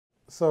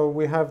So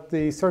we have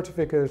the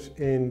certificate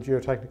in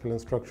Geotechnical and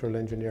Structural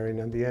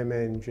Engineering and the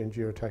MEng in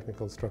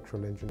Geotechnical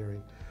Structural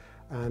Engineering,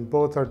 and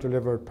both are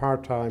delivered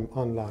part-time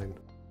online.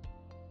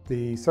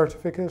 The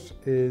certificate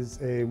is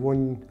a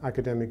one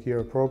academic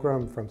year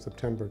program from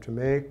September to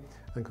May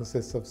and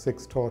consists of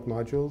 6 taught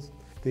modules.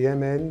 The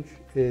MEng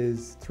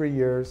is 3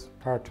 years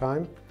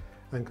part-time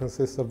and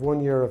consists of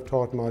 1 year of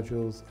taught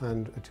modules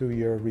and a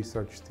 2-year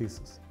research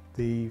thesis.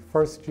 The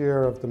first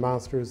year of the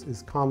Masters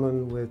is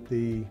common with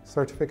the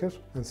certificate,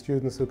 and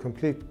students who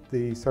complete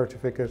the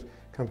certificate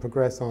can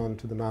progress on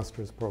to the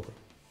Masters program.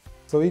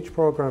 So each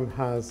program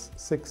has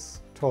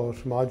 6 taught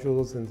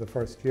modules in the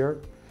first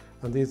year,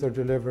 and these are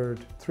delivered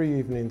 3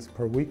 evenings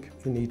per week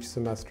in each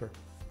semester.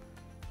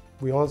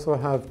 We also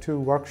have 2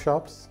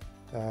 workshops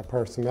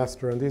per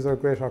semester, and these are a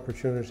great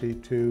opportunity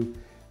to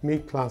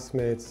meet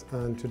classmates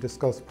and to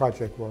discuss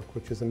project work,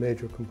 which is a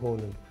major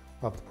component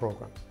of the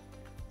programs.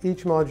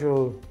 Each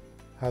module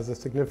has a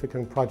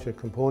significant project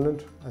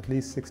component, at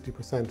least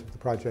 60% of the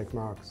project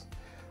marks.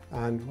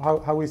 And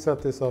how we set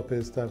this up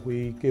is that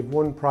we give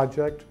one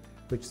project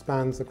which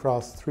spans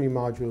across 3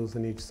 modules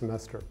in each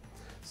semester.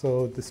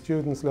 So the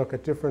students look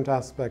at different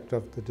aspects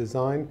of the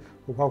design,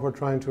 but what we're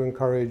trying to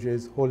encourage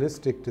is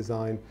holistic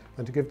design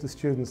and to give the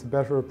students a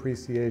better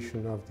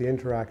appreciation of the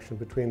interaction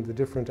between the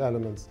different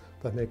elements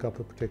that make up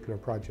a particular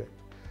project.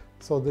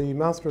 So the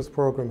Master's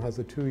program has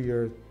a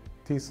 2-year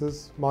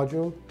thesis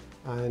module,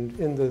 and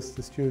in this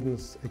the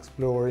students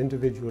explore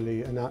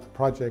individually a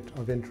project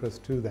of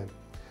interest to them.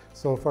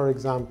 So for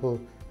example,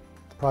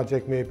 the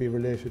project may be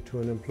related to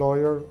an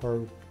employer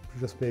or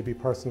just maybe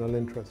personal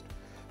interest.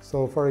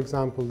 So for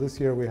example, this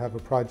year we have a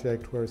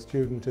project where a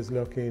student is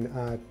looking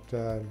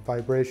at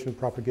vibration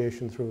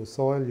propagation through a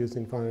soil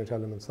using finite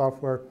element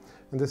software,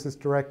 and this is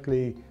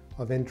directly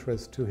of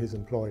interest to his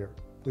employer.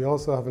 We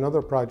also have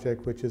another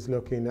project which is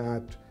looking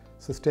at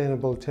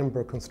sustainable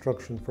timber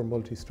construction for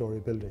multi-story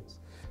buildings.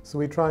 So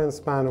we try and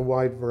span a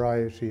wide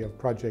variety of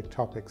project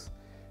topics,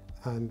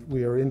 and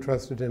we are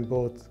interested in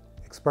both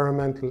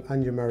experimental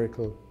and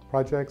numerical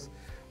projects,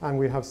 and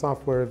we have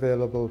software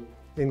available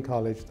in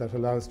college that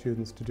allows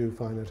students to do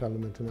finite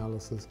element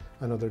analysis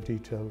and other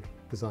detailed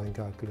design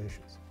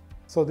calculations.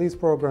 So these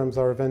programs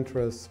are of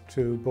interest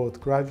to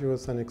both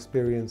graduates and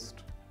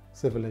experienced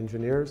civil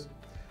engineers.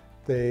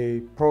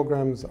 The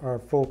programs are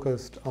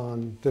focused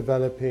on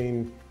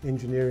developing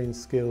engineering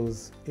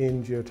skills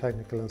in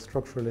geotechnical and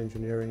structural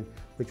engineering,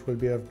 which will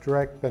be of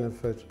direct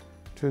benefit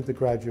to the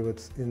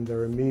graduates in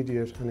their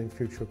immediate and in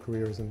future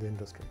careers in the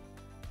industry.